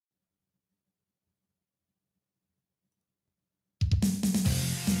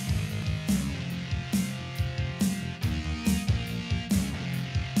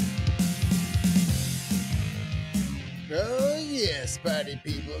Oh, yes, party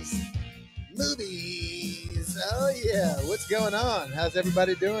peoples. Movies. Oh, yeah. What's going on? How's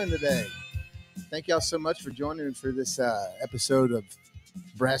everybody doing today? Thank y'all so much for joining me for this episode of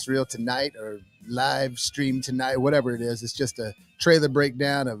BrassReel tonight or live stream tonight, whatever it is. It's just a trailer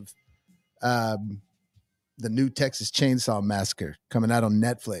breakdown of the new Texas Chainsaw Massacre coming out on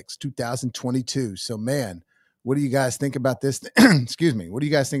Netflix 2022. So, man, what do you guys think about this? Excuse me. What do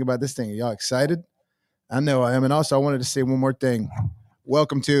you guys think about this thing? Are y'all excited? I know I am. And also, I wanted to say one more thing.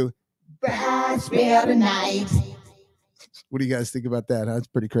 Welcome to BrassReel tonight. What do you guys think about that? Huh? It's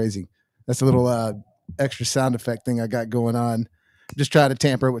pretty crazy. That's a little extra sound effect thing I got going on. Just try to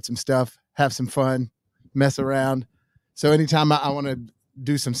tamper with some stuff, have some fun, mess around. So anytime I want to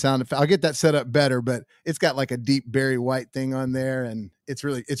do some sound effect, I'll get that set up better, but it's got like a deep Barry White thing on there, and it's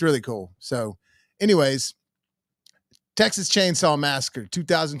really cool. So anyways, Texas Chainsaw Massacre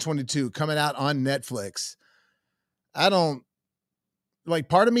 2022 coming out on Netflix. Part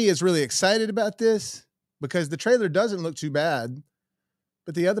of me is really excited about this because the trailer doesn't look too bad.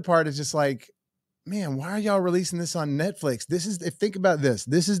 But the other part is just like, man, why are y'all releasing this on Netflix? Think about this.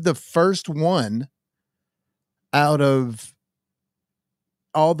 This is the first one out of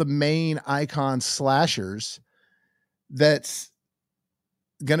all the main icon slashers that's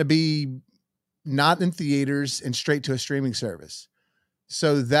going to be not in theaters and straight to a streaming service.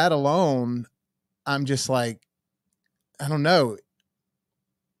 So that alone, I'm just like, I don't know.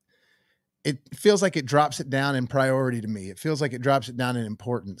 It feels like it drops it down in priority to me. It feels like it drops it down in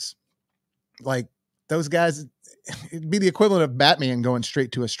importance. Like those guys, it'd be the equivalent of Batman going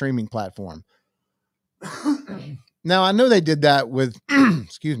straight to a streaming platform. Now, I know they did that with,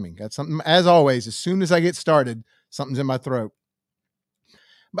 excuse me, got something, as always, as soon as I get started, something's in my throat.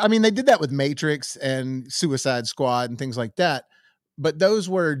 But I mean, they did that with Matrix and Suicide Squad and things like that. But those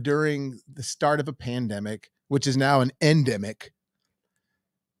were during the start of a pandemic, which is now an endemic.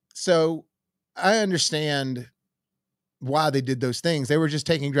 So I understand why they did those things. They were just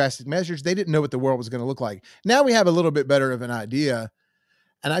taking drastic measures. They didn't know what the world was going to look like. Now we have a little bit better of an idea.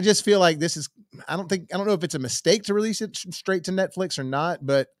 And I just feel like this is, I don't know if it's a mistake to release it straight to Netflix or not,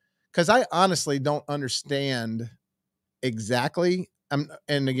 but because I honestly don't understand exactly.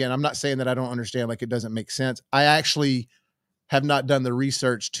 And again, I'm not saying that I don't understand, like it doesn't make sense. I actually have not done the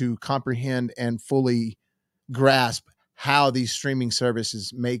research to comprehend and fully grasp how these streaming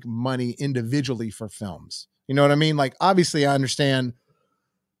services make money individually for films. You know what I mean? Like, obviously I understand.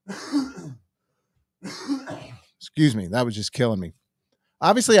 Excuse me. That was just killing me.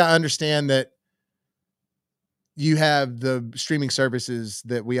 Obviously I understand that you have the streaming services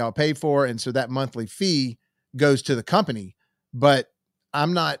that we all pay for. And so that monthly fee goes to the company, but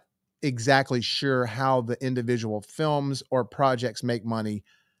I'm not exactly sure how the individual films or projects make money,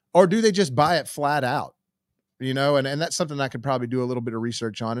 or do they just buy it flat out? You know, and that's something I could probably do a little bit of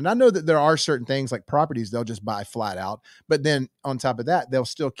research on. And I know that there are certain things like properties they'll just buy flat out, but then on top of that, they'll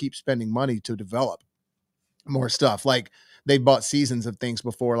still keep spending money to develop more stuff. Like they bought seasons of things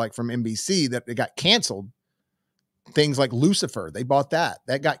before, like from NBC that they got canceled. Things like Lucifer, they bought that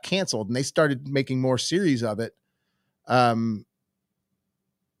got canceled, and they started making more series of it.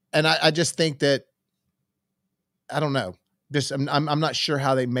 And I just think that, I don't know. I'm not sure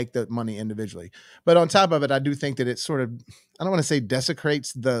how they make the money individually, but on top of it, I do think that it sort of, I don't want to say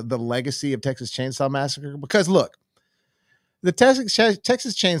desecrates the legacy of Texas Chainsaw Massacre, because look, the Texas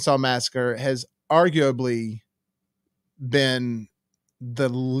Chainsaw Massacre has arguably been the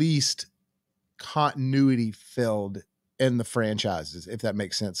least continuity filled in the franchises, if that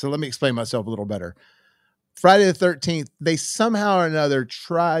makes sense. So let me explain myself a little better. Friday the 13th, they somehow or another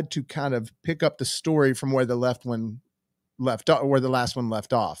tried to kind of pick up the story from where the last one left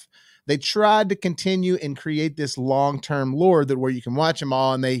off. They tried to continue and create this long-term lore that where you can watch them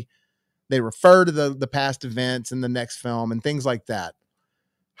all, and they refer to the past events in the next film and things like that.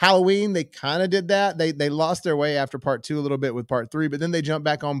 Halloween, they kind of did that. They lost their way after part 2 a little bit with part 3, but then they jumped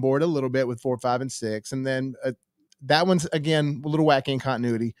back on board a little bit with 4, 5, and 6. And then that one's, again, a little wacky in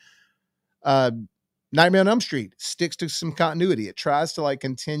continuity. Nightmare on Elm Street sticks to some continuity. It tries to like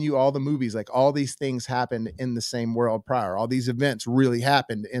continue all the movies. Like all these things happened in the same world prior. All these events really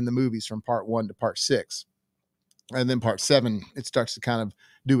happened in the movies from part 1 to part 6. And then part 7, it starts to kind of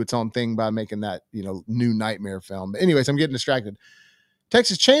do its own thing by making that, new Nightmare film. But anyways, I'm getting distracted.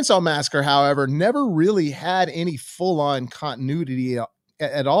 Texas Chainsaw Massacre, however, never really had any full-on continuity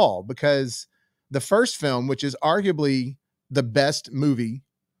at all, because the first film, which is arguably the best movie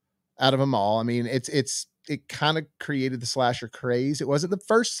out of them all. I mean, it kind of created the slasher craze. It wasn't the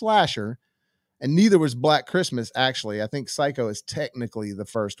first slasher, and neither was Black Christmas, actually. I think Psycho is technically the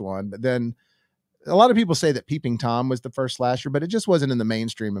first one, but then A lot of people say that Peeping Tom was the first slasher, but it just wasn't in the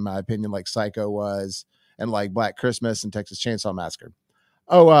mainstream, in my opinion, like Psycho was, and like Black Christmas and Texas Chainsaw Massacre.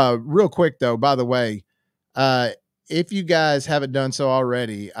 Oh, real quick though, by the way, uh, if you guys haven't done so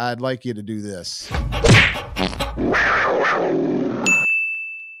already, I'd like you to do this.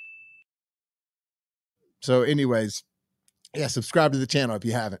 So, anyways, yeah, subscribe to the channel if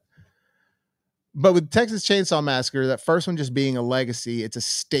you haven't. But with Texas Chainsaw Massacre, that first one just being a legacy, it's a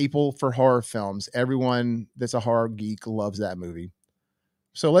staple for horror films. Everyone that's a horror geek loves that movie.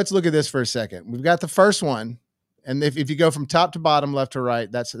 So let's look at this for a second. We've got the first one, and if you go from top to bottom, left to right,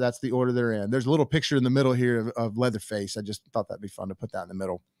 that's the order they're in. There's a little picture in the middle here of Leatherface. I just thought that'd be fun to put that in the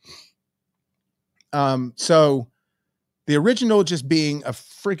middle. So the original just being a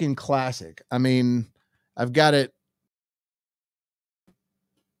freaking classic. I mean, I've got it.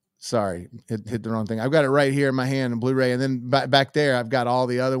 Sorry, hit the wrong thing. I've got it right here in my hand in Blu-ray, and then back there, I've got all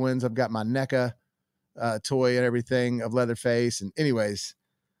the other ones. I've got my NECA toy and everything of Leatherface. And anyways,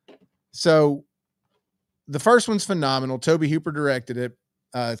 so the first one's phenomenal. Tobe Hooper directed it.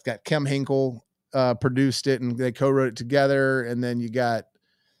 It's got Kim Hinkle produced it, and they co-wrote it together. And then you got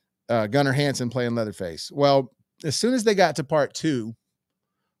Gunnar Hansen playing Leatherface. Well, as soon as they got to part 2,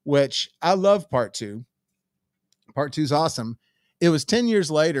 which I love part 2, part 2 is awesome. It was 10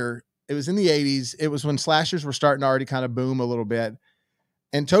 years later. It was in the 80s. It was when slashers were starting to already kind of boom a little bit.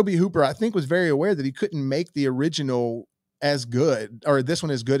 And Tobe Hooper, I think, was very aware that he couldn't make the original as good, or this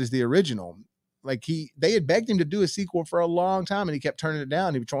one as good as the original. Like they had begged him to do a sequel for a long time, and he kept turning it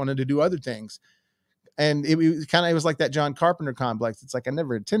down. He was trying to do other things. And it was like that John Carpenter complex. It's like, I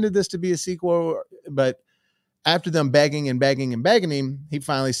never intended this to be a sequel, but after them begging and begging and begging him, he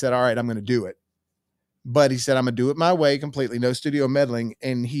finally said, all right, I'm going to do it. But he said, I'm going to do it my way completely. No studio meddling.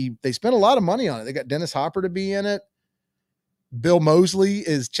 And they spent a lot of money on it. They got Dennis Hopper to be in it. Bill Moseley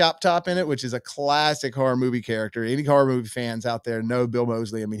is Chop Top in it, which is a classic horror movie character. Any horror movie fans out there know Bill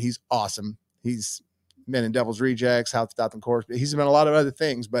Moseley. I mean, he's awesome. He's been in Devil's Rejects, House of Thousand Corpses. He's been in a lot of other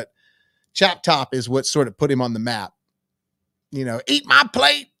things, but Chop Top is what sort of put him on the map. You know, eat my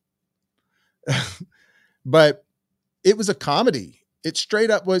plate. But it was a comedy. It straight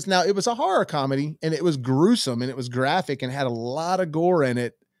up was. Now, it was a horror comedy, and it was gruesome, and it was graphic, and had a lot of gore in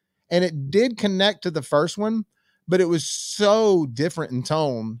it. And it did connect to the first one, but it was so different in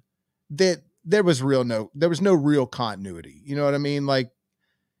tone that there was no real continuity. You know what I mean? Like,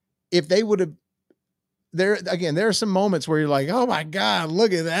 if they would have, there are some moments where you're like, oh my God,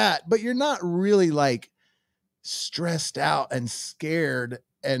 look at that. But you're not really like stressed out and scared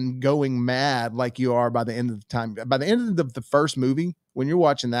and going mad like you are by the end of the time. By the end of the first movie, when you're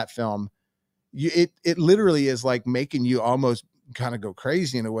watching that film, it literally is like making you almost kind of go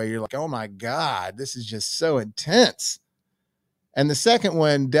crazy in a way. You're like, oh my God, this is just so intense. And the second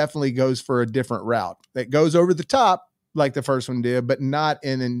one definitely goes for a different route. It goes over the top like the first one did, but not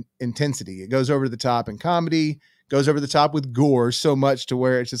in intensity. It goes over the top in comedy, goes over the top with gore so much to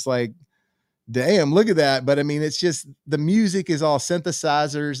where it's just like, damn, look at that. But I mean, it's just, the music is all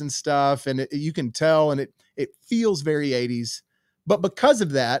synthesizers and stuff, and you can tell, and it feels very 80s. But because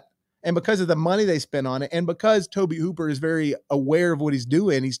of that, and because of the money they spent on it, and because Tobe Hooper is very aware of what he's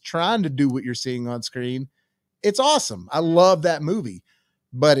doing, he's trying to do what you're seeing on screen. It's awesome. I love that movie,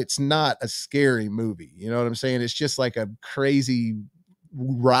 but it's not a scary movie. You know what I'm saying? It's just like a crazy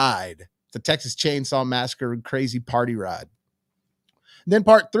ride. The Texas Chainsaw Massacre crazy party ride. Then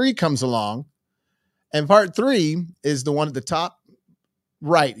part 3 comes along, and part 3 is the one at the top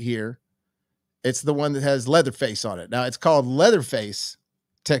right here. It's the one that has Leatherface on it. Now, it's called Leatherface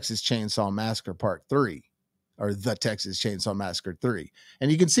Texas Chainsaw Massacre Part 3, or The Texas Chainsaw Massacre 3. And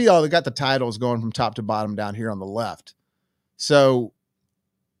you can see they got the titles going from top to bottom down here on the left. So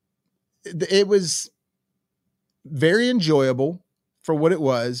it was very enjoyable for what it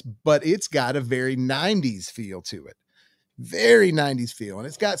was, but it's got a very 90s feel to it. Very 90s feel. And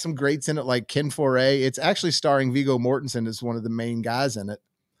it's got some greats in it, like Ken Foray. It's actually starring Viggo Mortensen as one of the main guys in it.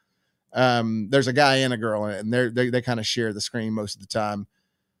 There's a guy and a girl in it, and they kind of share the screen most of the time.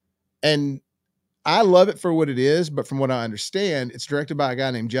 And I love it for what it is, but from what I understand, it's directed by a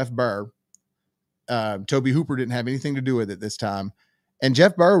guy named Jeff Burr. Tobe Hooper didn't have anything to do with it this time. And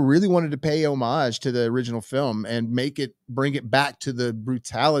Jeff Burr really wanted to pay homage to the original film and bring it back to the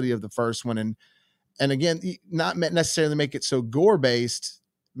brutality of the first one. And again, not necessarily make it so gore based,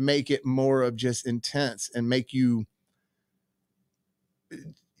 make it more of just intense and make you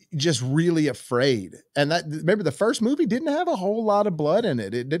just really afraid. And remember, the first movie didn't have a whole lot of blood in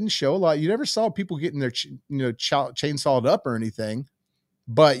it. It didn't show a lot. You never saw people getting their, chainsawed up or anything,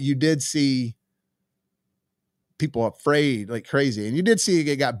 but you did see people afraid like crazy. And you did see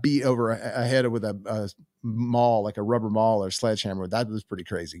it got beat over a head with a maul, like a rubber maul or sledgehammer. That was pretty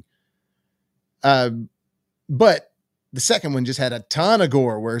crazy. But the second one just had a ton of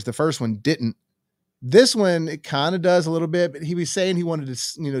gore, whereas the first one didn't. This one, it kind of does a little bit, but he was saying he wanted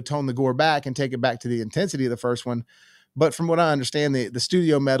to, tone the gore back and take it back to the intensity of the first one. But from what I understand, the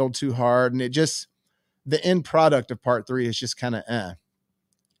studio meddled too hard, and the end product of part 3 is just kind of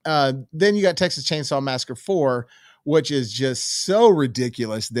Then you got Texas Chainsaw Massacre 4, which is just so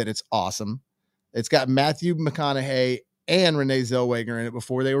ridiculous that it's awesome. It's got Matthew McConaughey and Renee Zellweger in it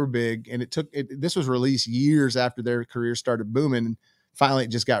before they were big. And this was released years after their career started booming. And finally,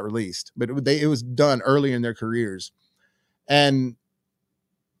 it just got released. But it was done early in their careers. And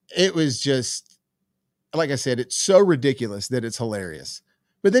it was just, like I said, it's so ridiculous that it's hilarious.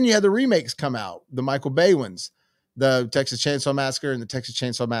 But then you had the remakes come out, the Michael Bay ones, the Texas Chainsaw Massacre and the Texas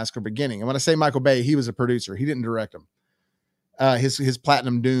Chainsaw Massacre Beginning. And when I say Michael Bay, he was a producer. He didn't direct them. His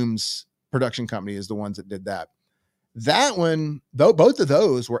Platinum Dooms production company is the ones that did that. That one, though, both of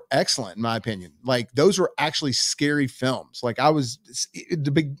those were excellent in my opinion. Like those were actually scary films. Like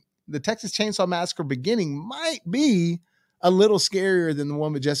the Texas Chainsaw Massacre Beginning might be a little scarier than the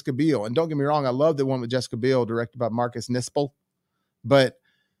one with Jessica Biel. And don't get me wrong, I love the one with Jessica Biel, directed by Marcus Nispel. But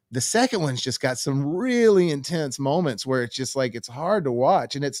the second one's just got some really intense moments where it's just like, it's hard to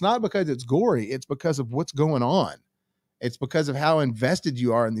watch. And it's not because it's gory. It's because of what's going on. It's because of how invested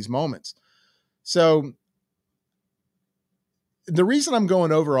you are in these moments. So the reason I'm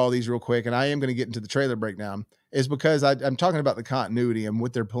going over all these real quick, and I am going to get into the trailer breakdown, is because I'm talking about the continuity and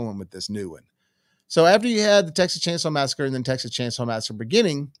what they're pulling with this new one. So after you had the Texas Chainsaw Massacre and then Texas Chainsaw Massacre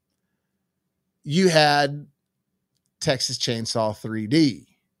Beginning, you had Texas Chainsaw 3D.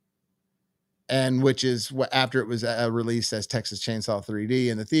 And which is what after it was released as Texas Chainsaw 3D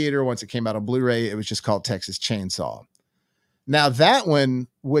in the theater. Once it came out on Blu-ray, it was just called Texas Chainsaw. Now that one,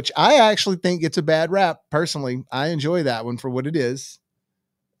 which I actually think gets a bad rap personally, I enjoy that one for what it is.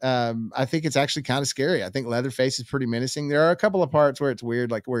 I think it's actually kind of scary. I think Leatherface is pretty menacing. There are a couple of parts where it's weird,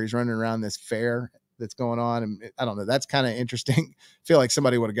 like where he's running around this fair that's going on. And I don't know, that's kind of interesting. I feel like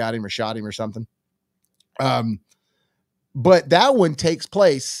somebody would have got him or shot him or something. But that one takes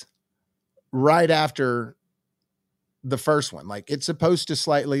place right after the first one. Like it's supposed to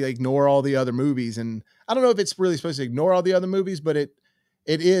slightly ignore all the other movies. And I don't know if it's really supposed to ignore all the other movies, but it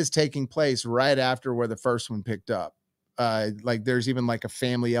is taking place right after where the first one picked up. Like there's even like a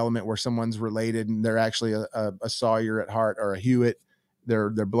family element where someone's related and they're actually a Sawyer at heart or a Hewitt.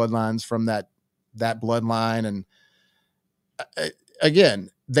 They're bloodlines from that bloodline. And again,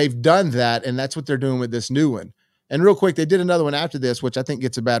 they've done that. And that's what they're doing with this new one. And real quick, they did another one after this, which I think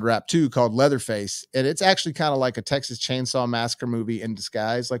gets a bad rap too, called Leatherface. And it's actually kind of like a Texas Chainsaw Massacre movie in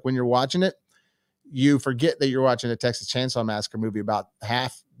disguise. Like when you're watching it, you forget that you're watching a Texas Chainsaw Massacre movie about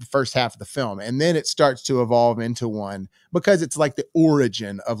the first half of the film. And then it starts to evolve into one because it's like the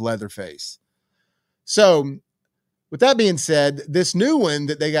origin of Leatherface. So with that being said, this new one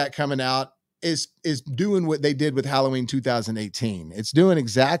that they got coming out is doing what they did with Halloween 2018. It's doing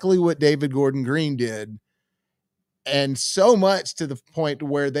exactly what David Gordon Green did. And so much to the point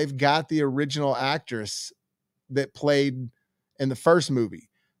where they've got the original actress that played in the first movie,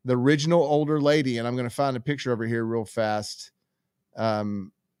 the original older lady. And I'm going to find a picture over here real fast.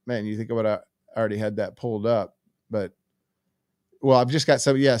 Man, you think I would have already had that pulled up, but well, I've just got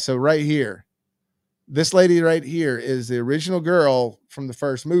so right here, this lady right here is the original girl from the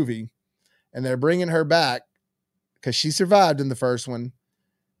first movie. And they're bringing her back because she survived in the first one.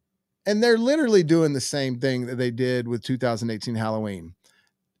 And they're literally doing the same thing that they did with 2018 Halloween.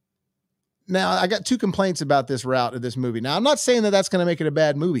 Now, I got 2 complaints about this route of this movie. Now, I'm not saying that that's going to make it a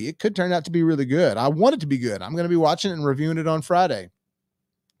bad movie. It could turn out to be really good. I want it to be good. I'm going to be watching it and reviewing it on Friday.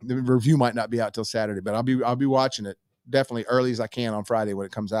 The review might not be out till Saturday, but I'll be watching it definitely early as I can on Friday when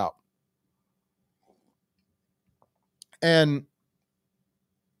it comes out. And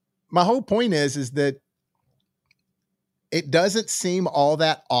my whole point is that it doesn't seem all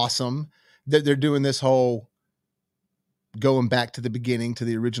that awesome that they're doing this whole going back to the beginning to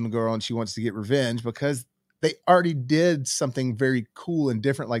the original girl and she wants to get revenge, because they already did something very cool and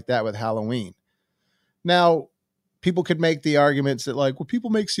different like that with Halloween. Now, people could make the arguments that like, well, people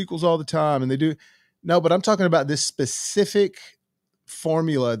make sequels all the time and they do. No, but I'm talking about this specific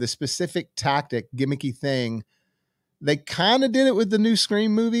formula, this specific tactic, gimmicky thing. They kind of did it with the new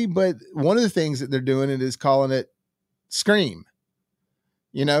Scream movie, but one of the things that they're doing it is calling it Scream.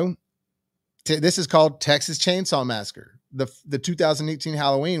 This is called Texas Chainsaw Massacre, the 2018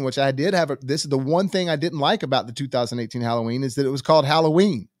 Halloween, which I did have. This is the one thing I didn't like about the 2018 Halloween is that it was called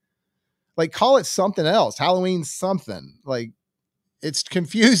Halloween. Like, call it something else. Halloween something. Like, it's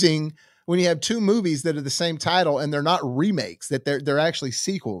confusing when you have two movies that are the same title and they're not remakes, that they're actually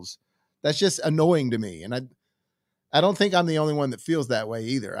sequels. That's just annoying to me. And I don't think I'm the only one that feels that way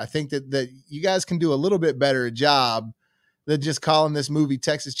either. I think that you guys can do a little bit better job than just calling this movie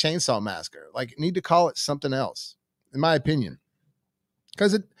Texas Chainsaw Massacre. Like, you need to call it something else, in my opinion.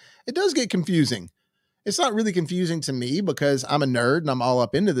 Because it does get confusing. It's not really confusing to me because I'm a nerd and I'm all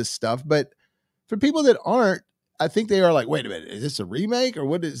up into this stuff. But for people that aren't, I think they are like, wait a minute, is this a remake or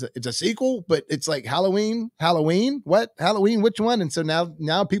what is it? It's a sequel, but it's like Halloween, what? Halloween, which one? And so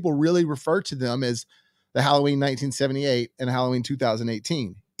now people really refer to them as the Halloween 1978 and Halloween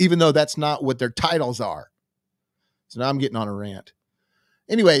 2018, even though that's not what their titles are. So now I'm getting on a rant.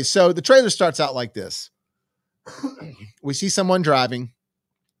 Anyway, so the trailer starts out like this. We see someone driving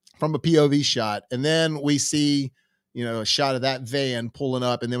from a POV shot, and then we see, a shot of that van pulling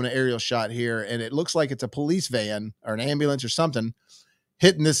up, and then an aerial shot here, and it looks like it's a police van or an ambulance or something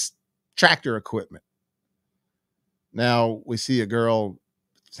hitting this tractor equipment. Now we see a girl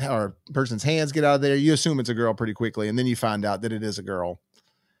or a person's hands get out of there. You assume it's a girl pretty quickly, and then you find out that it is a girl.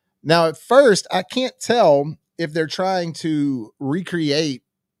 Now, at first, I can't tell if they're trying to recreate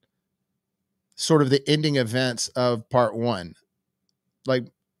sort of the ending events of part one. Like,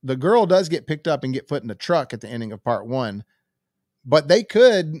 the girl does get picked up and get put in a truck at the ending of part one, but they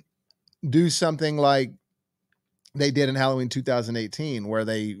could do something like they did in Halloween 2018, where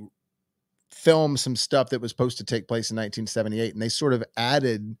they filmed some stuff that was supposed to take place in 1978, and they sort of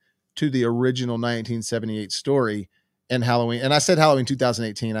added to the original 1978 story in Halloween. And I said Halloween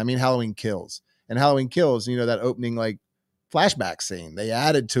 2018, I mean Halloween Kills. And Halloween Kills, that opening like flashback scene, they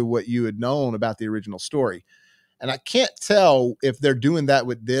added to what you had known about the original story. And I can't tell if they're doing that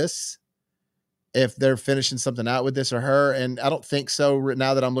with this, if they're finishing something out with this or her. And I don't think so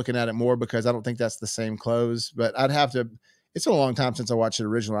now that I'm looking at it more, because I don't think that's the same clothes. But I'd have to, it's been a long time since I watched the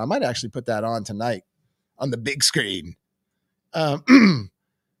original. I might actually put that on tonight on the big screen.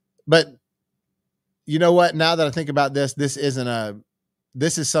 But you know what? Now that I think about this, this is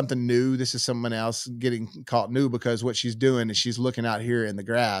something new. This is someone else getting caught new, because what she's doing is she's looking out here in the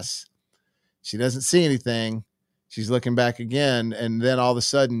grass. She doesn't see anything. She's looking back again, and then all of a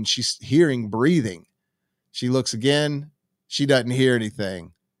sudden she's hearing breathing. She looks again. She doesn't hear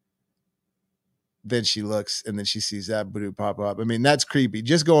anything. Then she looks, and then she sees that voodoo pop up. I mean, that's creepy.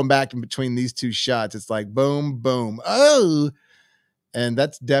 Just going back in between these two shots, it's like boom, boom, oh, and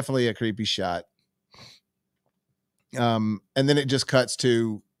that's definitely a creepy shot. And then it just cuts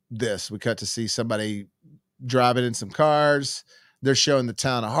to this. We cut to see somebody driving in some cars. They're showing the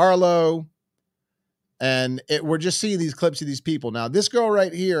town of Harlow. And we're just seeing these clips of these people. Now, this girl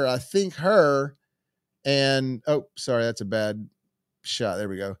right here, I think her and, oh, sorry, that's a bad shot. There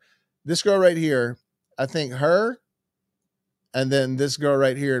we go. This girl right here, I think her and then this girl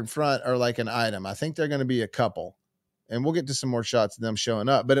right here in front are like an item. I think they're going to be a couple. And we'll get to some more shots of them showing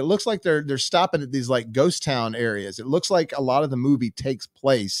up. But it looks like they're stopping at these like ghost town areas. It looks like a lot of the movie takes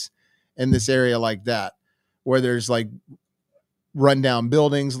place in this area like that, where there's like rundown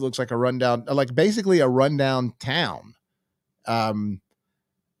buildings. It looks like basically a rundown town.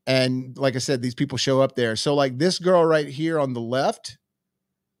 And like I said, these people show up there. So like this girl right here on the left,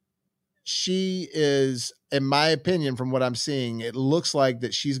 she is, in my opinion, from what I'm seeing, it looks like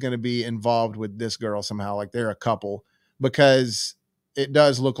that she's going to be involved with this girl somehow. Like they're a couple, because it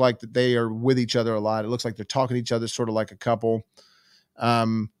does look like that they are with each other a lot. It looks like they're talking to each other sort of like a couple.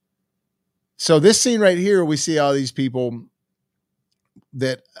 So this scene right here, we see all these people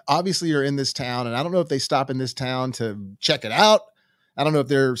that obviously are in this town. And I don't know if they stop in this town to check it out. I don't know if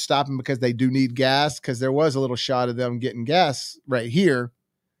they're stopping because they do need gas, because there was a little shot of them getting gas right here.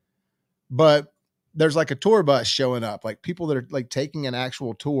 But there's like a tour bus showing up, like people that are like taking an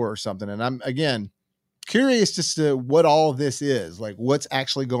actual tour or something. And I'm, again, curious as to what all this is, like what's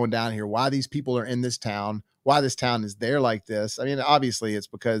actually going down here, why these people are in this town, why this town is there like this. I mean, obviously it's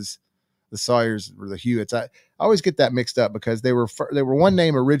because the Sawyers or the Hewitts. I always get that mixed up, because they were one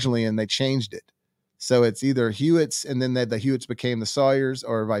name originally and they changed it. So it's either Hewitts and then the Hewitts became the Sawyers,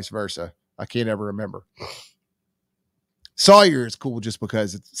 or vice versa. I can't ever remember. Sawyer is cool just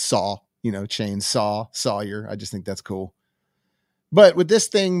because it's saw, chainsaw, Sawyer. I just think that's cool. But with this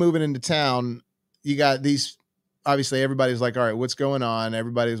thing moving into town, you got these, obviously everybody's like, all right, what's going on?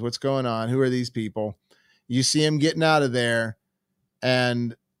 Everybody's, what's going on? Who are these people? You see them getting out of there,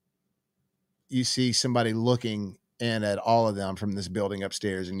 and you see somebody looking in at all of them from this building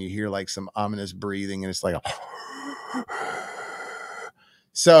upstairs, and you hear like some ominous breathing, and it's like,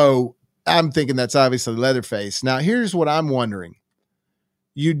 so I'm thinking that's obviously Leatherface. Now, here's what I'm wondering.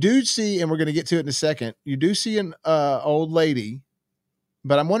 You do see, and we're going to get to it in a second. You do see an old lady,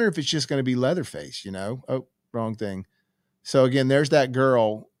 but I'm wondering if it's just going to be Leatherface. Oh, wrong thing. So again, there's that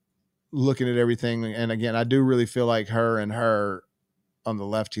girl looking at everything, and again, I do really feel like her on the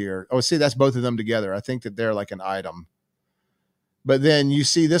left here. Oh, see, that's both of them together. I think that they're like an item. But then you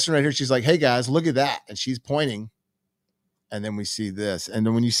see this one right here. She's like, "Hey guys, look at that," and she's pointing. And then we see this, and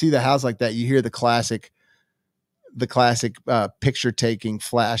then when you see the house like that, you hear the classic picture taking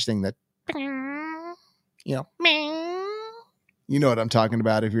flash thing that you know you know what I'm talking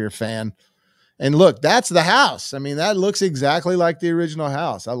about if you're a fan. And look, that's the house. I mean, that looks exactly like the original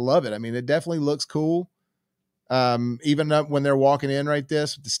house. I love it. I mean, it definitely looks cool. Even up when they're walking in right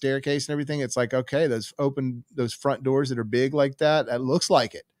this with the staircase and everything, it's like, okay, those front doors that are big like that looks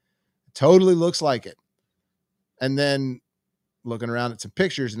like it. Totally looks like it. And then looking around at some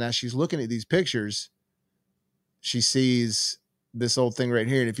pictures, and as she's looking at these pictures, she sees this old thing right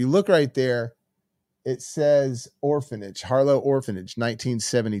here. And if you look right there, it says orphanage, Harlow Orphanage,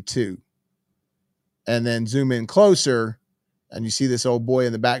 1972. And then zoom in closer, and you see this old boy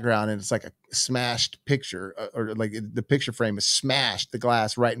in the background, and it's like a smashed picture, or like the picture frame is smashed, the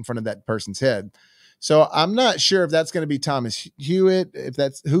glass right in front of that person's head. So I'm not sure if that's going to be Thomas Hewitt,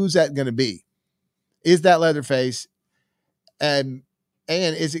 who's that going to be? Is that Leatherface? And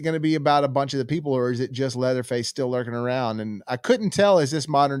is it going to be about a bunch of the people, or is it just Leatherface still lurking around? And I couldn't tell, is this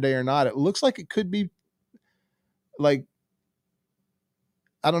modern day or not? It looks like it could be like,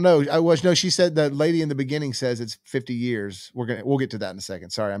 I don't know. No, she said, the lady in the beginning says it's 50 years. We'll get to that in a second.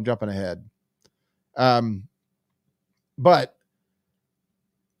 Sorry, I'm jumping ahead. But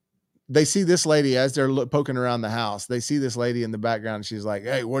they see this lady as they're poking around the house. They see this lady in the background, and she's like,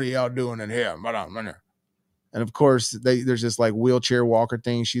 "Hey, what are y'all doing in here?" And of course, there's this like wheelchair walker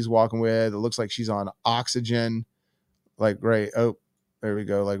thing she's walking with. It looks like she's on oxygen. Like, right. Oh, there we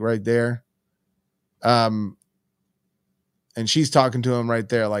go. Like right there. And she's talking to him right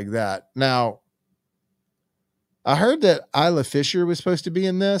there like that. Now, I heard that Isla Fisher was supposed to be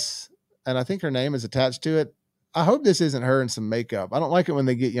in this, and I think her name is attached to it. I hope this isn't her in some makeup. I don't like it when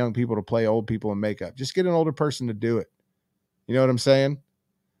they get young people to play old people in makeup. Just get an older person to do it. You know what I'm saying?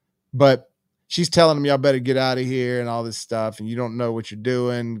 But she's telling them, y'all better get out of here and all this stuff, and you don't know what you're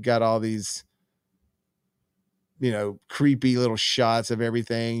doing. Got all these, creepy little shots of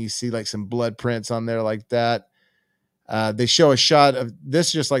everything. You see like some blood prints on there like that. They show a shot of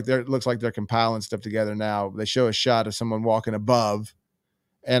this, just like it looks like they're compiling stuff together now. They show a shot of someone walking above.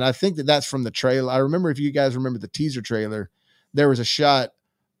 And I think that that's from the trailer. I remember, if you guys remember the teaser trailer, there was a shot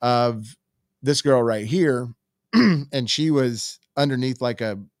of this girl right here. And she was underneath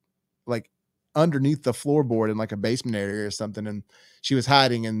underneath the floorboard in like a basement area or something. And she was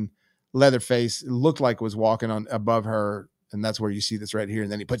hiding, and Leatherface looked like was walking on above her. And that's where you see this right here.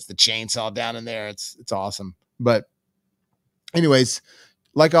 And then he puts the chainsaw down in there. It's awesome. But anyways,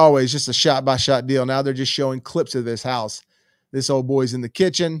 like always, just a shot by shot deal. Now they're just showing clips of this house. This old boy's in the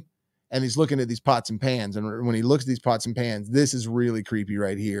kitchen, and he's looking at these pots and pans. And when he looks at these pots and pans, this is really creepy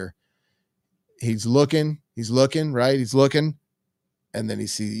right here. He's looking, right? He's looking. And then you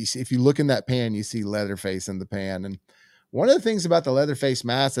see, if you look in that pan, you see Leatherface in the pan. And one of the things about the Leatherface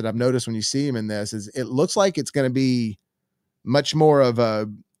mask that I've noticed when you see him in this is it looks like it's going to be much more of a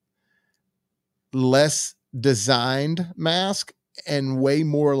less designed mask and way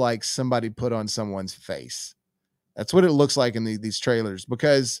more like somebody put on someone's face. That's what it looks like in these trailers,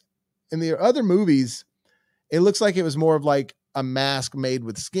 because in the other movies, it looks like it was more of like a mask made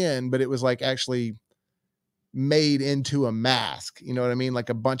with skin, but it was like actually made into a mask. You know what I mean? Like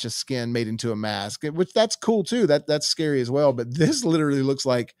a bunch of skin made into a mask, which that's cool too. That's scary as well. But this literally looks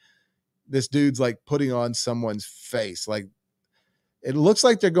like this dude's like putting on someone's face. Like, it looks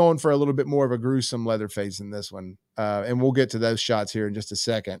like they're going for a little bit more of a gruesome Leatherface in this one. And we'll get to those shots here in just a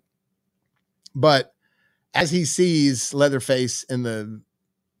second. But as he sees Leatherface in the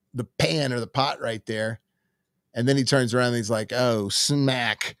pan or the pot right there, and then he turns around and he's like, "Oh,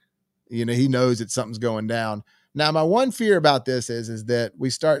 smack." He knows that something's going down. Now, my one fear about this is that we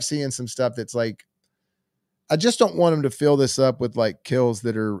start seeing some stuff that's like, I just don't want him to fill this up with like kills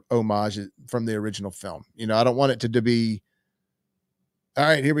that are homage from the original film. I don't want it to be, all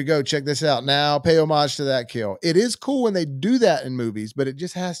right, here we go. Check this out. Now pay homage to that kill. It is cool when they do that in movies, but it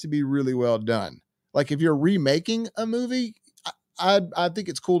just has to be really well done. Like if you're remaking a movie, I think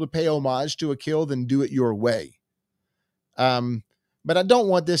it's cool to pay homage to a kill, then do it your way. But I don't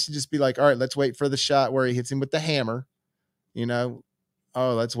want this to just be like, all right, let's wait for the shot where he hits him with the hammer. Oh,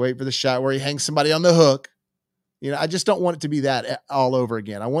 let's wait for the shot where he hangs somebody on the hook. I just don't want it to be that all over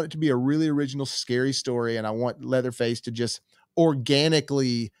again. I want it to be a really original, scary story. And I want Leatherface to just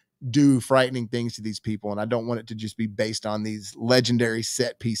organically do frightening things to these people. And I don't want it to just be based on these legendary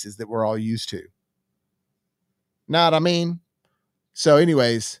set pieces that we're all used to. Know what I mean? So,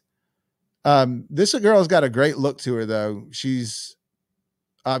 anyways, this girl's got a great look to her, though. She's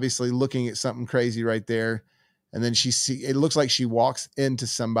obviously looking at something crazy right there. And then it looks like she walks into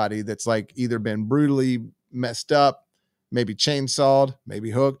somebody that's like either been brutally messed up, maybe chainsawed,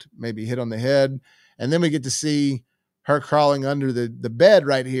 maybe hooked, maybe hit on the head. And then we get to see her crawling under the bed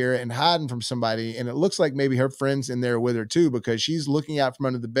right here and hiding from somebody. And it looks like maybe her friend's in there with her too, because she's looking out from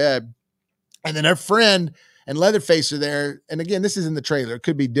under the bed. And then her friend and Leatherface are there. And again, this is in the trailer. It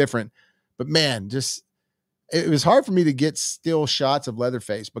could be different, but man, it was hard for me to get still shots of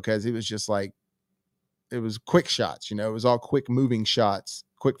Leatherface because it was just like, it was quick shots, it was all quick moving shots,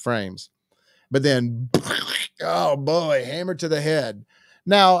 quick frames. But then, oh boy, hammer to the head.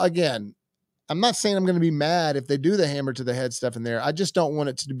 Now, again, I'm not saying I'm going to be mad if they do the hammer to the head stuff in there. I just don't want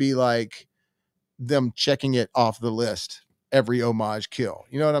it to be like them checking it off the list, every homage kill.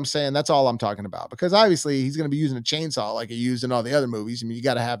 You know what I'm saying? That's all I'm talking about. Because obviously he's going to be using a chainsaw like he used in all the other movies. I mean, you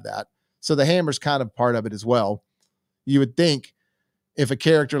got to have that. So the hammer's kind of part of it as well. You would think if a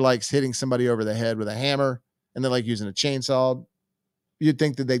character likes hitting somebody over the head with a hammer and they like using a chainsaw, you'd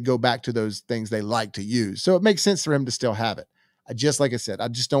think that they'd go back to those things they like to use. So it makes sense for him to still have it. Like I said, I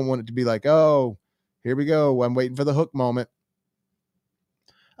just don't want it to be like, oh, here we go. I'm waiting for the hook moment.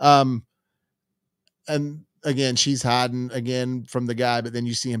 And again, she's hiding again from the guy, but then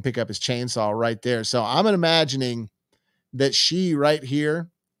you see him pick up his chainsaw right there. So I'm imagining that she right here.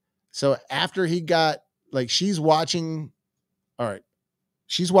 So after he got, like, she's watching. All right.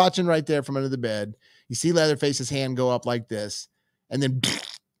 She's watching right there from under the bed. You see Leatherface's hand go up like this, and then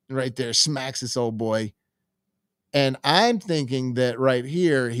right there smacks this old boy. And I'm thinking that right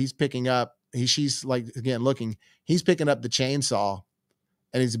here, he's picking up, she's like, again, looking, he's picking up the chainsaw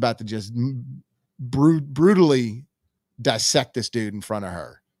and he's about to just brutally dissect this dude in front of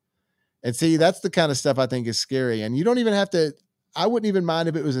her. And see, that's the kind of stuff I think is scary. And you don't even have to, I wouldn't even mind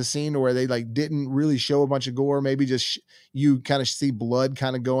if it was a scene where they like didn't really show a bunch of gore. Maybe just you kind of see blood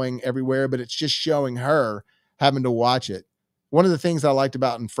kind of going everywhere, but it's just showing her having to watch it. One of the things I liked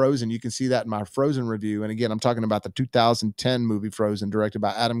about in Frozen, you can see that in my Frozen review. And again, I'm talking about the 2010 movie Frozen, directed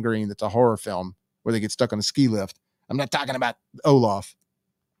by Adam Green. That's a horror film where they get stuck on a ski lift. I'm not talking about Olaf.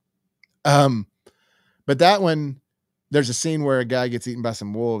 But that one, there's a scene where a guy gets eaten by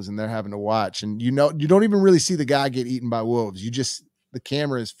some wolves and they're having to watch. And you don't even really see the guy get eaten by wolves. The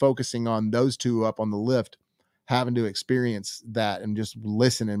camera is focusing on those two up on the lift, having to experience that and just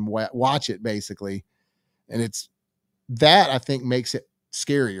listen and watch it basically. And that I think makes it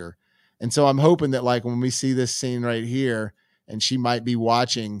scarier. And so I'm hoping that like when we see this scene right here and she might be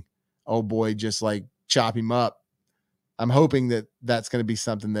watching, oh boy, just like chop him up. I'm hoping that that's going to be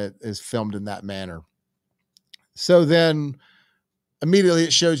something that is filmed in that manner. So then immediately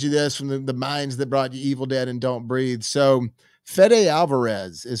it shows you this from the minds that brought you Evil Dead and Don't Breathe. So Fede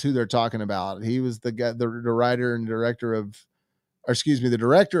Alvarez is who they're talking about. He was the guy, the writer and director of, the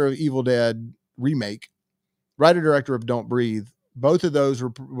director of Evil Dead remake, writer director of Don't Breathe. Both of those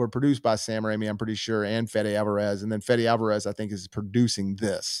were produced by Sam Raimi, I'm pretty sure, and Fede Alvarez. And then Fede Alvarez, I think, is producing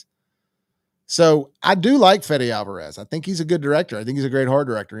this. So I do like Fede Alvarez. I think he's a good director. I think he's a great horror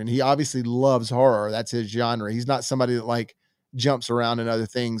director, and he obviously loves horror. That's his genre. He's not somebody that like jumps around in other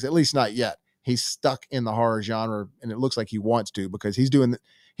things, at least not yet. He's stuck in the horror genre, and it looks like he wants to because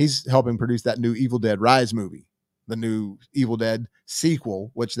he's helping produce that new Evil Dead Rise movie, the new Evil Dead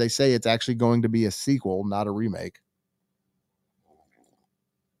sequel, which they say it's actually going to be a sequel, not a remake.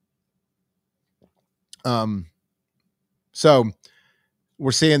 So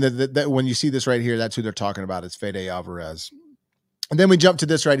we're seeing that when you see this right here, that's who they're talking about. It's Fede Alvarez. And then we jump to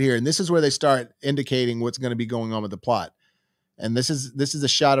this right here. And this is where they start indicating what's going to be going on with the plot. And this is a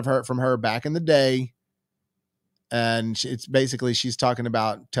shot of her from her back in the day. And it's basically, she's talking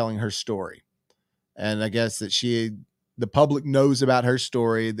about telling her story. And I guess that the public knows about her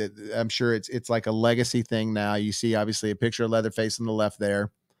story, that I'm sure it's like a legacy thing now. You see obviously a picture of Leatherface on the left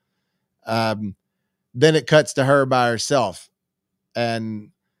there. Then it cuts to her by herself.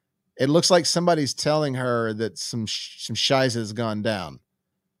 And it looks like somebody's telling her that some shiza has gone down.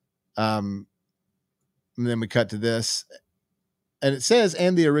 And then we cut to this. And it says,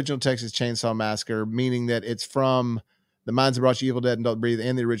 and the original Texas Chainsaw Massacre, meaning that it's from The Minds That Brought You Evil Dead and Don't Breathe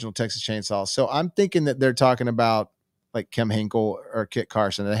and the original Texas Chainsaw. So I'm thinking that they're talking about like Kim Hinkle or Kit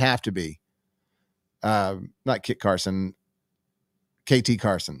Carson. They have to be. Not Kit Carson. KT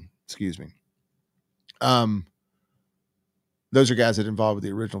Carson. Excuse me. Those are guys that are involved with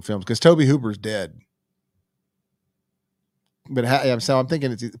the original films because Tobe Hooper's dead. but so I'm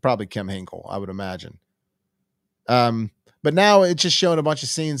thinking it's probably Kim Hinkle, I would imagine. But now it's just showing a bunch of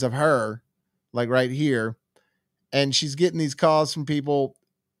scenes of her, like right here, and she's getting these calls from people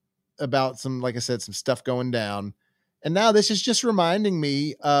about some, like I said, some stuff going down. And now this is just reminding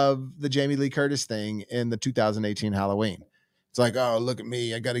me of the Jamie Lee Curtis thing in the 2018 Halloween. It's like, oh, look at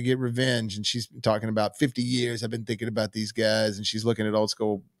me. I got to get revenge. And she's talking about 50 years. I've been thinking about these guys. And she's looking at old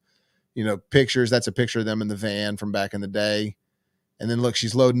school, pictures. That's a picture of them in the van from back in the day. And then look,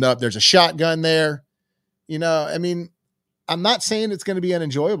 she's loading up. There's a shotgun there. I mean, I'm not saying it's going to be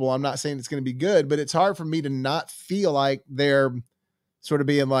unenjoyable. I'm not saying it's going to be good, but it's hard for me to not feel like they're sort of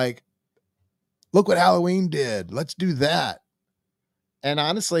being like, look what Halloween did. Let's do that. And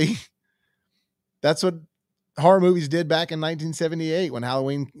honestly, that's what horror movies did back in 1978 when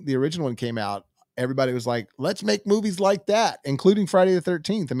Halloween, the original one, came out. Everybody was like, let's make movies like that, including Friday the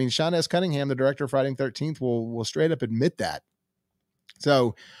 13th. I mean, Sean S. Cunningham, the director of Friday the 13th, will straight up admit that.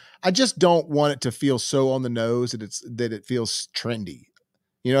 So I just don't want it to feel so on the nose that it feels trendy.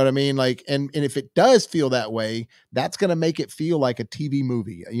 You know what I mean? Like, and if it does feel that way, that's going to make it feel like a TV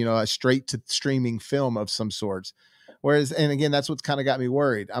movie, a straight to streaming film of some sorts. Whereas, and again, that's what's kind of got me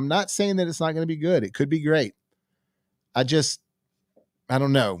worried. I'm not saying that it's not going to be good. It could be great. I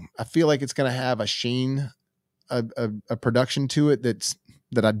don't know. I feel like it's going to have a sheen, a production to it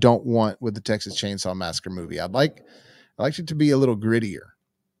that I don't want with the Texas Chainsaw Massacre movie. I like it to be a little grittier.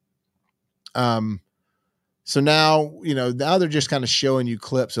 So now they're just kind of showing you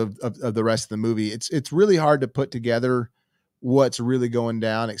clips of the rest of the movie. It's really hard to put together what's really going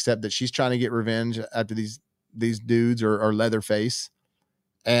down, except that she's trying to get revenge after these dudes or Leatherface.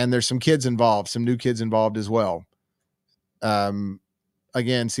 And there's some kids involved, some new kids involved as well.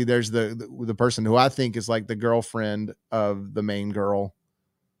 Again, see, there's the person who I think is like the girlfriend of the main girl,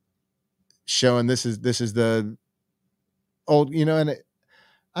 showing this is the old, and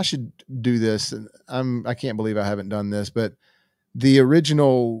I should do this. And I can't believe I haven't done this, but the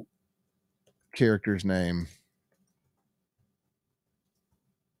original character's name.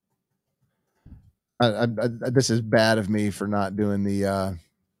 This is bad of me for not doing the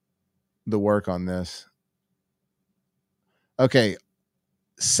work on this. Okay.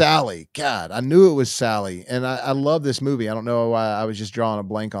 Sally. God, I knew it was Sally. And I love this movie. I don't know why I was just drawing a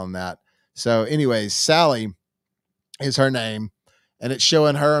blank on that. So anyways, Sally is her name. And it's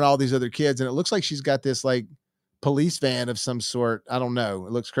showing her and all these other kids. And it looks like she's got this like police van of some sort. I don't know.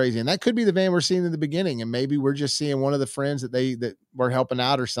 It looks crazy. And that could be the van we're seeing in the beginning. And maybe we're just seeing one of the friends that were helping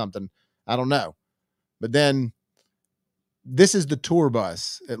out or something. I don't know. But then this is the tour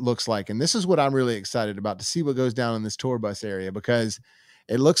bus, it looks like. And this is what I'm really excited about, to see what goes down in this tour bus area, because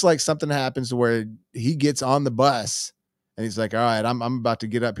it looks like something happens to where he gets on the bus and he's like, all right, I'm about to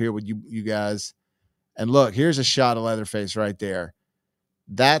get up here with you guys. And look, here's a shot of Leatherface right there.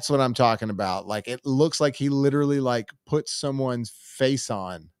 That's what I'm talking about. Like, it looks like he literally like put someone's face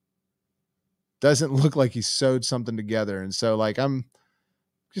on. Doesn't look like he sewed something together. And so like, I'm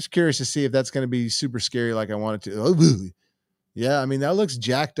just curious to see if that's going to be super scary like I want it to. Oh, yeah, I mean, that looks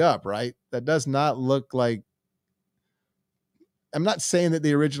jacked up, right? That does not look like, I'm not saying that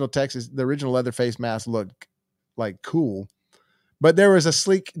the original Leatherface mask looked like cool, but there was a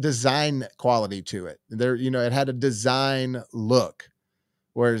sleek design quality to it. There, it had a design look,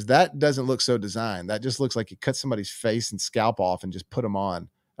 whereas that doesn't look so designed. That just looks like you cut somebody's face and scalp off and just put them on,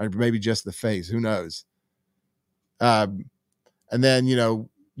 or maybe just the face. Who knows? And then,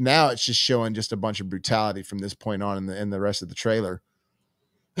 now it's just showing just a bunch of brutality from this point on in the rest of the trailer.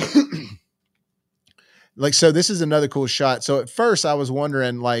 Like, so this is another cool shot. So at first I was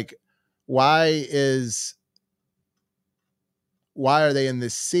wondering, like, why are they in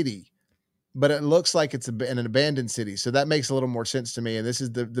this city? But it looks like it's in an abandoned city. So that makes a little more sense to me. And this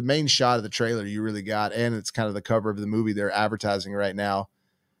is the main shot of the trailer you really got. And it's kind of the cover of the movie they're advertising right now.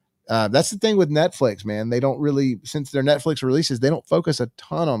 That's the thing with Netflix, man. They don't really, since their Netflix releases, they don't focus a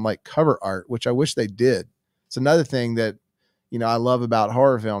ton on like cover art, which I wish they did. It's another thing that, I love about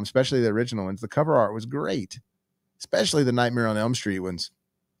horror films, especially the original ones. The cover art was great, especially the Nightmare on Elm Street ones.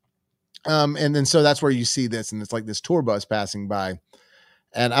 And then so that's where you see this, and it's like this tour bus passing by.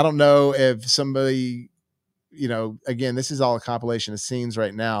 And I don't know if somebody, again, this is all a compilation of scenes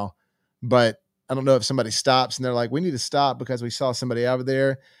right now, but I don't know if somebody stops and they're like, we need to stop because we saw somebody over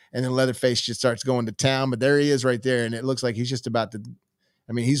there. And then Leatherface just starts going to town, but there he is right there. And it looks like he's just about to,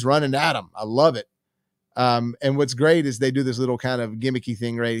 he's running at him. I love it. And what's great is they do this little kind of gimmicky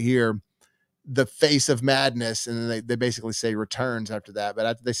thing right here, the face of madness. And then they basically say returns after that. But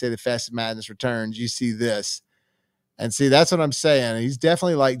after they say the face of madness returns, you see this. And see, that's what I'm saying. He's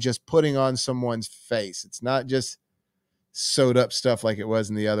definitely like just putting on someone's face. It's not just, sewed up stuff like it was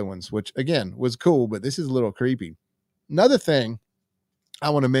in the other ones, which again was cool, but this is a little creepy. Another thing I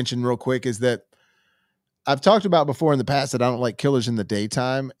want to mention real quick is that I've talked about before in the past that I don't like killers in the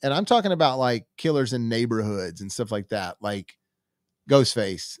daytime. And I'm talking about like killers in neighborhoods and stuff like that, like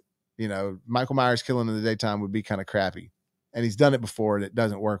Ghostface. You know, Michael Myers killing in the daytime would be kind of crappy. And he's done it before and it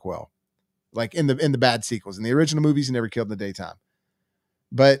doesn't work well. Like in the bad sequels. In the original movies, he never killed in the daytime.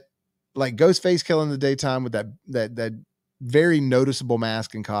 But like Ghostface killing in the daytime with that very noticeable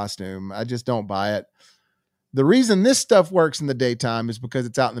mask and costume, I just don't buy it. The reason this stuff works in the daytime is because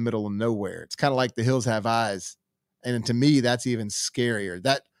it's out in the middle of nowhere. It's kind of like The Hills Have Eyes. And to me, that's even scarier.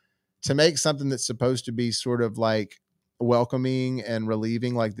 That to make something that's supposed to be sort of like welcoming and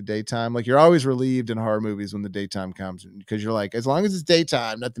relieving like the daytime, like you're always relieved in horror movies when the daytime comes because you're like, as long as it's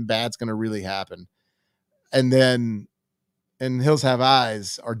daytime, nothing bad's going to really happen. And then in Hills Have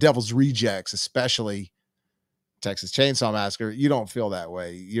Eyes or Devil's Rejects, especially Texas Chainsaw Massacre, you don't feel that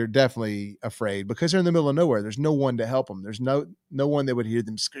way. You're definitely afraid because they're in the middle of nowhere. There's no one to help them. There's no one that would hear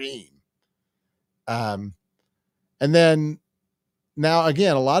them scream. And then now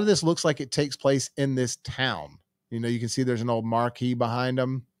again, a lot of this looks like it takes place in this town. You know, you can see there's an old marquee behind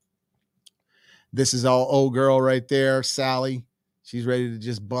them. This is all old girl right there, Sally. She's ready to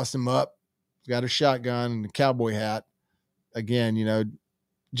just bust him up. Got her shotgun and a cowboy hat. Again, you know,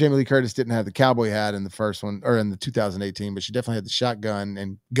 Jamie Lee Curtis didn't have the cowboy hat in the first one or in the 2018, but she definitely had the shotgun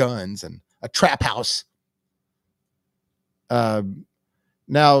and guns and a trap house.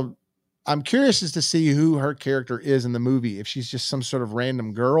 Now, I'm curious as to see who her character is in the movie. If she's just some sort of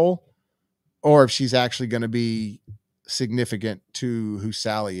random girl or if she's actually going to be significant to who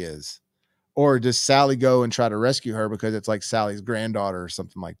Sally is. Or does Sally go and try to rescue her because it's like Sally's granddaughter or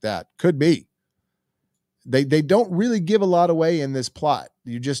something like that? Could be. They don't really give a lot away in this plot.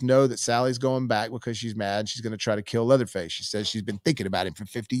 You just know that Sally's going back because she's mad. She's going to try to kill Leatherface. She says she's been thinking about him for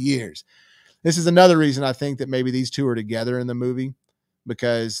 50 years. This is another reason I think that maybe these two are together in the movie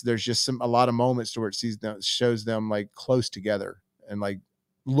because there's just a lot of moments to where it shows them like close together and like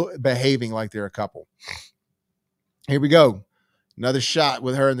behaving like they're a couple. Here we go. Another shot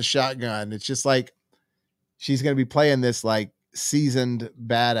with her in the shotgun. It's just like she's going to be playing this like seasoned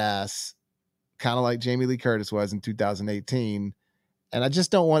badass, kind of like Jamie Lee Curtis was in 2018. And I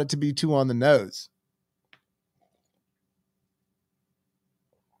just don't want it to be too on the nose.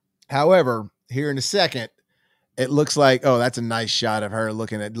 However, here in a second, it looks like, oh, that's a nice shot of her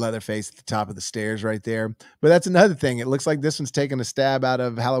looking at Leatherface at the top of the stairs right there. But that's another thing. It looks like this one's taking a stab out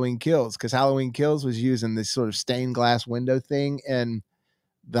of Halloween Kills because Halloween Kills was using this sort of stained glass window thing in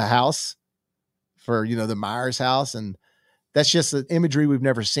the house for, you know, the Myers house. And that's just an imagery we've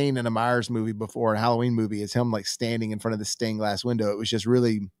never seen in a Myers movie before. A Halloween movie is him like standing in front of the stained glass window. It was just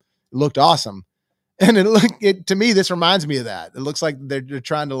really, it looked awesome. And to me, this reminds me of that. It looks like they're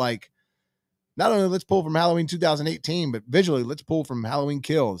trying to like, not only let's pull from Halloween 2018, but visually let's pull from Halloween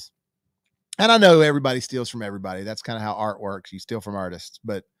Kills. And I know everybody steals from everybody. That's kind of how art works. You steal from artists,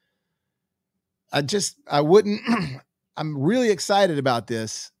 but I wouldn't, I'm really excited about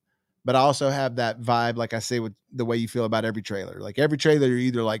this, but I also have that vibe, like I say, with the way you feel about every trailer. Like every trailer, you're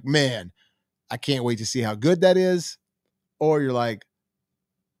either like, man, I can't wait to see how good that is. Or you're like,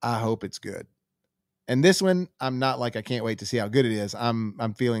 I hope it's good. And this one, I'm not like, I can't wait to see how good it is.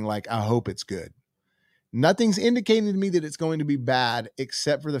 I'm feeling like, I hope it's good. Nothing's indicating to me that it's going to be bad,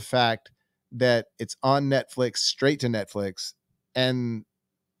 except for the fact that it's on Netflix, straight to Netflix, and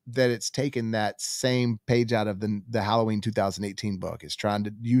that it's taken that same page out of the Halloween 2018 book. It's trying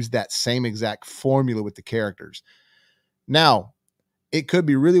to use that same exact formula with the characters. Now, it could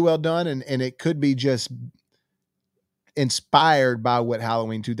be really well done, and it could be just inspired by what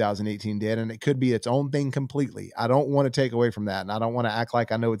Halloween 2018 did, and it could be its own thing completely. I don't want to take away from that, and I don't want to act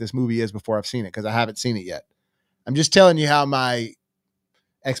like I know what this movie is before I've seen it, because I haven't seen it yet. I'm just telling you how my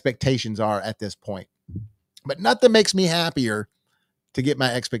expectations are at this point. But nothing makes me happier to get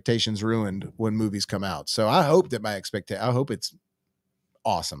my expectations ruined when movies come out. So I hope that I hope it's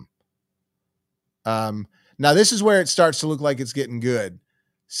awesome. Now this is where it starts to look like it's getting good.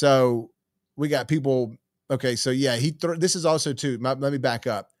 So we got people. Okay. So yeah, this is also too, let me back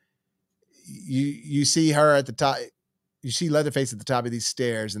up. You see her at the top, you see Leatherface at the top of these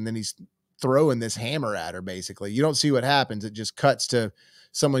stairs, and then he's throwing this hammer at her. Basically, you don't see what happens. It just cuts to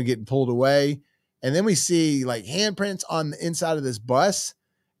someone getting pulled away. And then we see like handprints on the inside of this bus.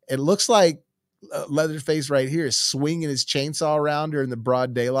 It looks like Leatherface right here is swinging his chainsaw around her in the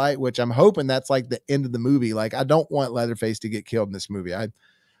broad daylight, which I'm hoping that's like the end of the movie. Like, I don't want Leatherface to get killed in this movie.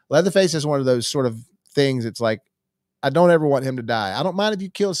 Leatherface is one of those sort of things. It's like, I don't ever want him to die. I don't mind if you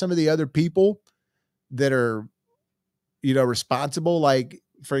kill some of the other people that are responsible. Like,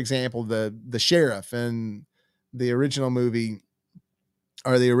 for example, the sheriff in the original movie,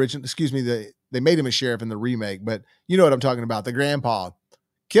 or excuse me, they made him a sheriff in the remake, but you know what I'm talking about. The grandpa,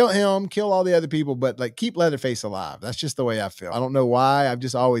 kill him, kill all the other people, but like keep Leatherface alive. That's just the way I feel. I don't know why. I've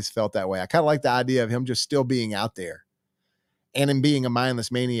just always felt that way. I kind of like the idea of him just still being out there and him being a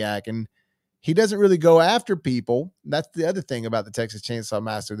mindless maniac. And he doesn't really go after people. That's the other thing about the Texas Chainsaw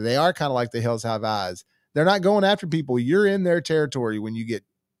Massacre. They are kind of like the Hills Have Eyes. They're not going after people. You're in their territory when you get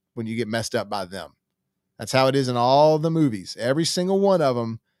messed up by them. That's how it is in all the movies. Every single one of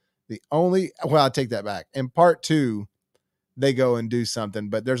them. I take that back. In part 2, they go and do something,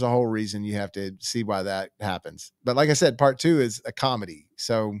 but there's a whole reason you have to see why that happens. But like I said, part 2 is a comedy.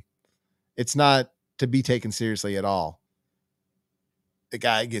 So it's not to be taken seriously at all. The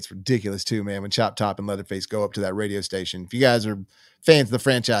guy gets ridiculous too, man, when Chop Top and Leatherface go up to that radio station. If you guys are fans of the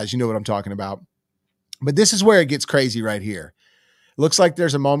franchise, you know what I'm talking about. But this is where it gets crazy right here. Looks like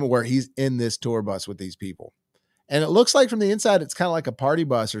there's a moment where he's in this tour bus with these people. And it looks like from the inside, it's kind of like a party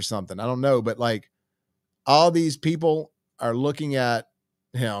bus or something. I don't know, but like all these people are looking at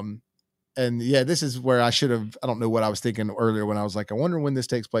him. And yeah, this is where I don't know what I was thinking earlier when I was like, I wonder when this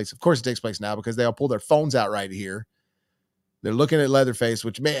takes place. Of course it takes place now because they all pull their phones out right here. They're looking at Leatherface,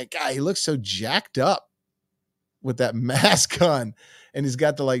 which, man, guy, he looks so jacked up with that mask on, and he's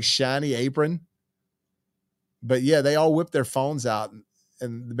got the like shiny apron. But yeah, they all whip their phones out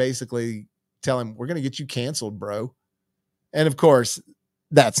and basically tell him, we're going to get you canceled, bro. And of course,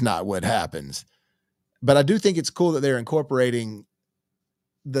 that's not what happens. But I do think it's cool that they're incorporating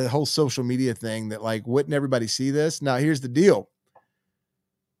the whole social media thing, that like, wouldn't everybody see this? Now, here's the deal.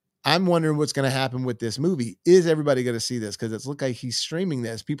 I'm wondering what's going to happen with this movie. Is everybody going to see this? Because it's look like he's streaming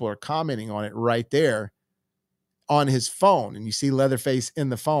this. People are commenting on it right there on his phone, and you see Leatherface in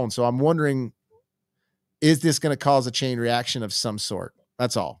the phone. So I'm wondering, is this going to cause a chain reaction of some sort?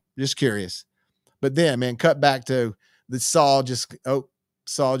 That's all. Just curious. But then, man, cut back to the Saw just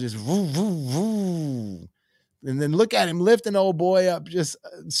woo, woo, woo. And then look at him lifting old boy up just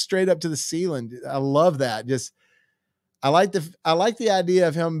straight up to the ceiling. I love that. Just, I like the idea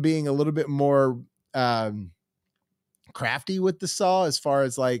of him being a little bit more crafty with the saw, as far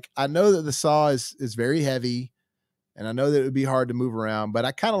as like, I know that the saw is very heavy, and I know that it would be hard to move around, but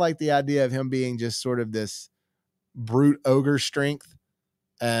I kind of like the idea of him being just sort of this brute ogre strength,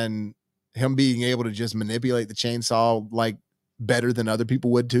 and him being able to just manipulate the chainsaw like better than other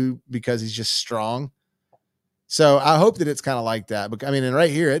people would too, because he's just strong. So I hope that it's kind of like that. But I mean, and right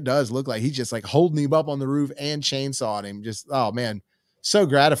here, it does look like he's just like holding him up on the roof and chainsawing him. Just, oh man, so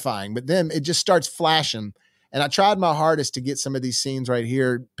gratifying. But then it just starts flashing. And I tried my hardest to get some of these scenes right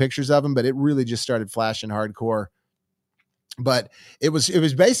here, pictures of them, but it really just started flashing hardcore. But it was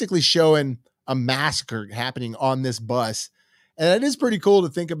basically showing a massacre happening on this bus. And it is pretty cool to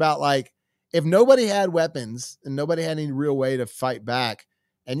think about, like, if nobody had weapons and nobody had any real way to fight back,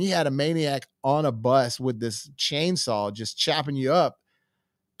 and you had a maniac on a bus with this chainsaw just chopping you up,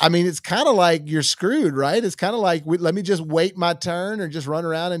 I mean, it's kind of like you're screwed, right? It's kind of like, let me just wait my turn or just run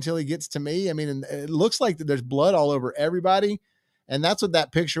around until he gets to me. I mean, and it looks like that there's blood all over everybody. And that's what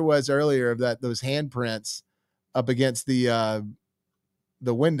that picture was earlier, of those handprints up against the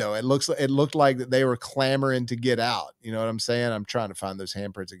window. It looked like that they were clamoring to get out. You know what I'm saying? I'm trying to find those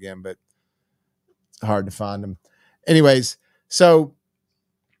handprints again, but it's hard to find them. Anyways, so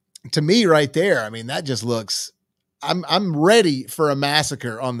to me right there, I mean, that just looks, I'm ready for a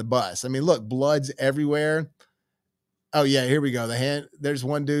massacre on the bus. I mean, look, blood's everywhere. Oh yeah, here we go. There's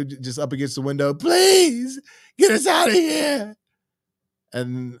one dude just up against the window. Please get us out of here.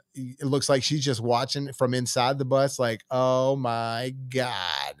 And it looks like she's just watching from inside the bus, like, oh my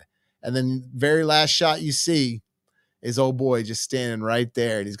God. And then very last shot you see is old boy just standing right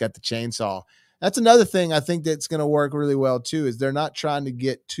there, and he's got the chainsaw. That's another thing I think that's going to work really well too, is they're not trying to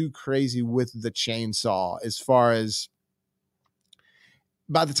get too crazy with the chainsaw, as far as,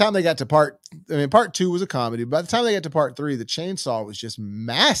 by the time they got to part 2 was a comedy. By the time they got to part 3, the chainsaw was just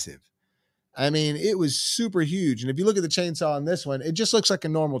massive. I mean, it was super huge. And if you look at the chainsaw on this one, it just looks like a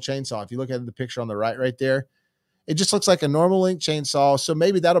normal chainsaw. If you look at the picture on the right there, it just looks like a normal link chainsaw. So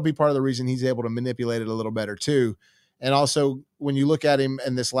maybe that'll be part of the reason he's able to manipulate it a little better too. And also, when you look at him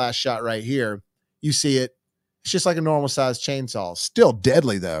in this last shot right here, you see it. It's just like a normal sized chainsaw. Still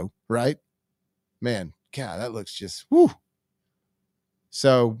deadly though, right? Man, God, that looks just, whoo.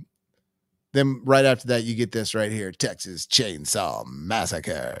 So then right after that, you get this right here, Texas Chainsaw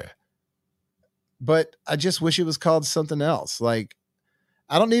Massacre. But I just wish it was called something else. Like,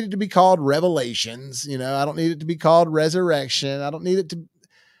 I don't need it to be called Revelations. You know, I don't need it to be called Resurrection. I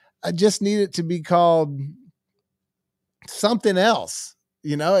just need it to be called something else.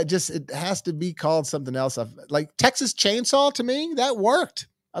 You know, it has to be called something else. Like Texas Chainsaw to me, that worked.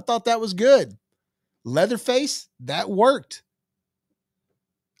 I thought that was good. Leatherface, that worked.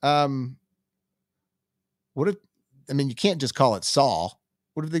 Um, what if, I mean, you can't just call it Saw.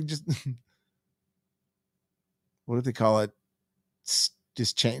 What if they just, what if they call it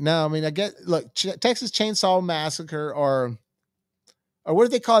just chain? No, I mean, I get, look, Texas Chainsaw Massacre, or what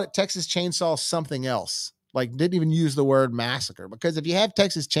if they call it Texas Chainsaw something else? Like, didn't even use the word massacre, because if you have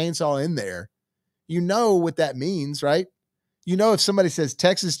Texas Chainsaw in there, you know what that means, right? You know, if somebody says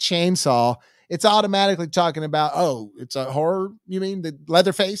Texas Chainsaw, it's automatically talking about, oh, it's a horror. You mean the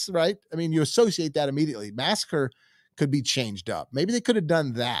Leatherface, right? I mean, you associate that immediately. Massacre could be changed up. Maybe they could have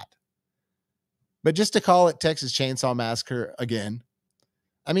done that. But just to call it Texas Chainsaw Massacre again,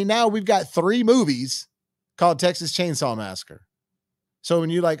 I mean, now we've got 3 movies called Texas Chainsaw Massacre. So when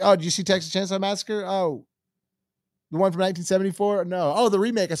you're like, oh, did you see Texas Chainsaw Massacre? Oh, the one from 1974? No. Oh, the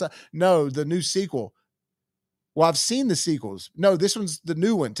remake I saw. No, the new sequel. Well, I've seen the sequels. No, this one's the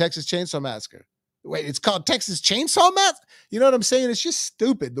new one, Texas Chainsaw Massacre. Wait, it's called Texas Chainsaw Massacre? You know what I'm saying? It's just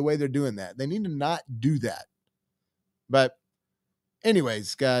stupid the way they're doing that. They need to not do that. But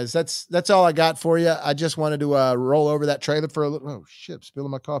anyways, guys, that's all I got for you. I just wanted to roll over that trailer for a little. Oh shit,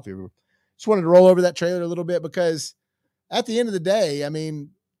 spilling my coffee. Just wanted to roll over that trailer a little bit, because at the end of the day, I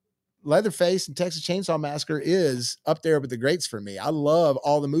mean, Leatherface and Texas Chainsaw Massacre is up there with the greats for me. I love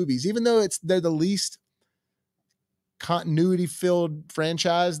all the movies, even though they're the least continuity filled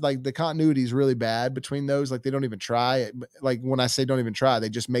franchise. Like, the continuity is really bad between those. Like, they don't even try. Like, when I say don't even try, they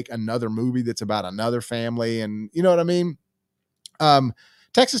just make another movie that's about another family, and you know what I mean?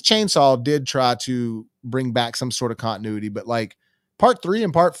 Texas Chainsaw did try to bring back some sort of continuity, but like part 3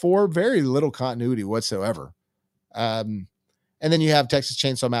 and part 4, very little continuity whatsoever. And then you have Texas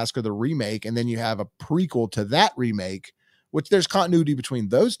Chainsaw Massacre, the remake, and then you have a prequel to that remake, which there's continuity between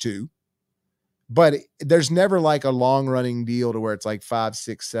those two, but there's never like a long running deal to where it's like 5,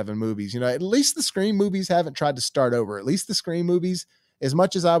 6, 7 movies. You know, at least the Scream movies haven't tried to start over. At least the Scream movies, as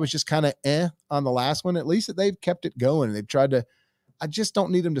much as I was just kind of on the last one, at least they've kept it going. They've tried to, I just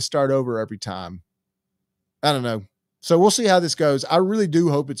don't need them to start over every time. I don't know. So we'll see how this goes. I really do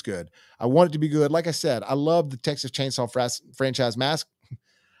hope it's good. I want it to be good. Like I said, I love the Texas Chainsaw franchise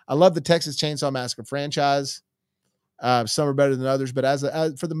I love the Texas Chainsaw Massacre franchise. Some are better than others, but as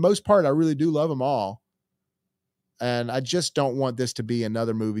for the most part, I really do love them all. And I just don't want this to be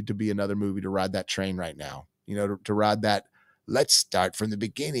another movie to ride that train right now. You know, to ride that, let's start from the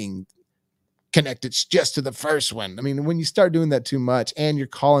beginning, connect it just to the first one. I mean, when you start doing that too much and you're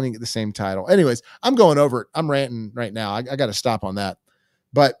calling it the same title. Anyways, I'm going over it. I'm ranting right now. I got to stop on that.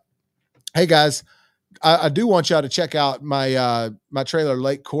 But hey, guys, I do want y'all to check out my my trailer,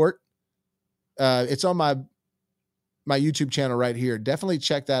 Lake Court. It's on my YouTube channel right here. Definitely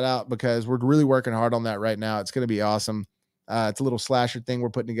check that out, because we're really working hard on that right now. It's going to be awesome. It's a little slasher thing we're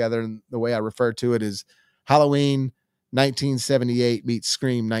putting together, and the way I refer to it is Halloween 1978 meets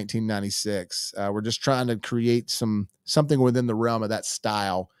Scream 1996. We're just trying to create something within the realm of that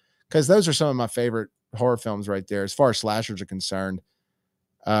style, because those are some of my favorite horror films right there, as far as slashers are concerned.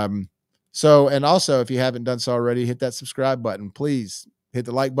 So, and also, if you haven't done so already, hit that subscribe button. Please hit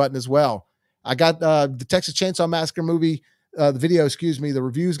the like button as well. I got the Texas Chainsaw Massacre movie, the video, the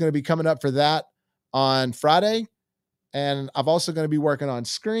review is going to be coming up for that on Friday. And I'm also going to be working on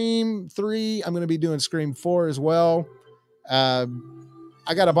Scream 3. I'm going to be doing Scream 4 as well. I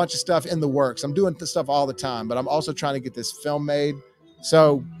got a bunch of stuff in the works. I'm doing this stuff all the time, but I'm also trying to get this film made.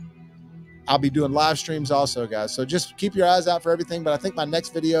 So I'll be doing live streams also, guys. So just keep your eyes out for everything. But I think my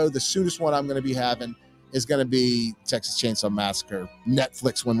next video, the soonest one I'm going to be having, is going to be Texas Chainsaw Massacre,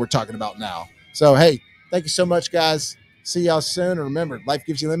 Netflix one we're talking about now. So, hey, thank you so much, guys. See y'all soon. And remember, life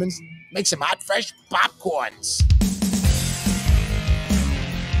gives you lemons. Make some hot, fresh popcorns.